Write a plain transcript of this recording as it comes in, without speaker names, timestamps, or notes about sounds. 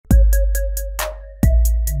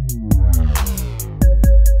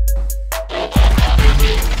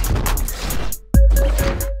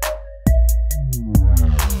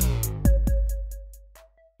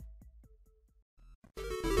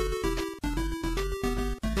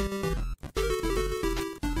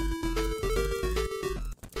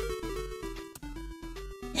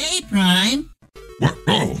Hey, Prime. What?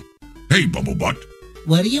 Oh, hey, Bumblebutt.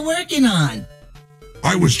 What are you working on?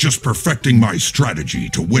 I was just perfecting my strategy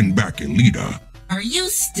to win back Elita. Are you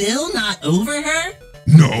still not over her?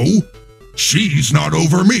 No, she's not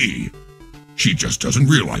over me. She just doesn't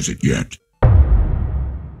realize it yet.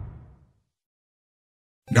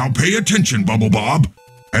 Now pay attention, Bumblebob,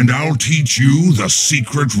 and I'll teach you the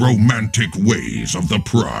secret romantic ways of the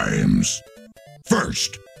Primes.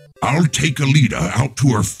 First, I'll take Elita out to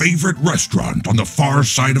her favorite restaurant on the far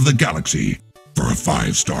side of the galaxy for a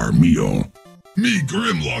 5-star meal. Me,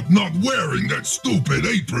 Grimlock, not wearing that stupid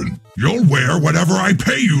apron. You'll wear whatever I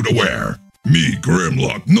pay you to wear. Me,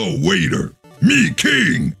 Grimlock, no waiter. Me,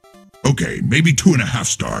 king. Okay, maybe 2.5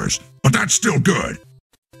 stars, but that's still good.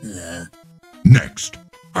 Next,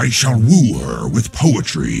 I shall woo her with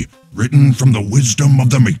poetry written from the wisdom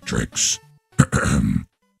of the Matrix.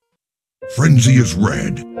 Frenzy is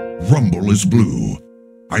red, rumble is blue.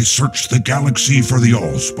 I search the galaxy for the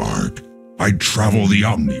Allspark. I'd travel the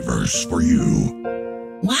Omniverse for you.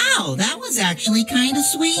 Wow, that was actually kind of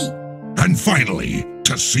sweet. And finally,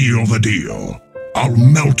 to seal the deal, I'll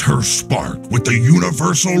melt her spark with the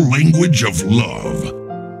universal language of love.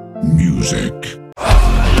 Music.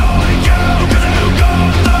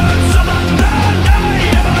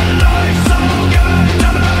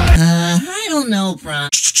 I don't know, Prime.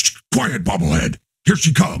 Quiet, Bobblehead. Here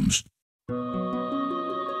she comes.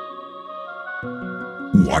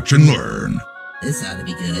 Watch and learn. This ought to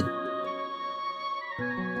be good.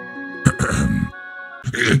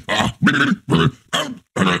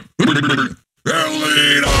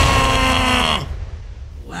 Elita!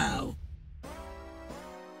 Wow.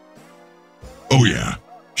 Oh yeah,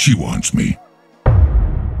 she wants me.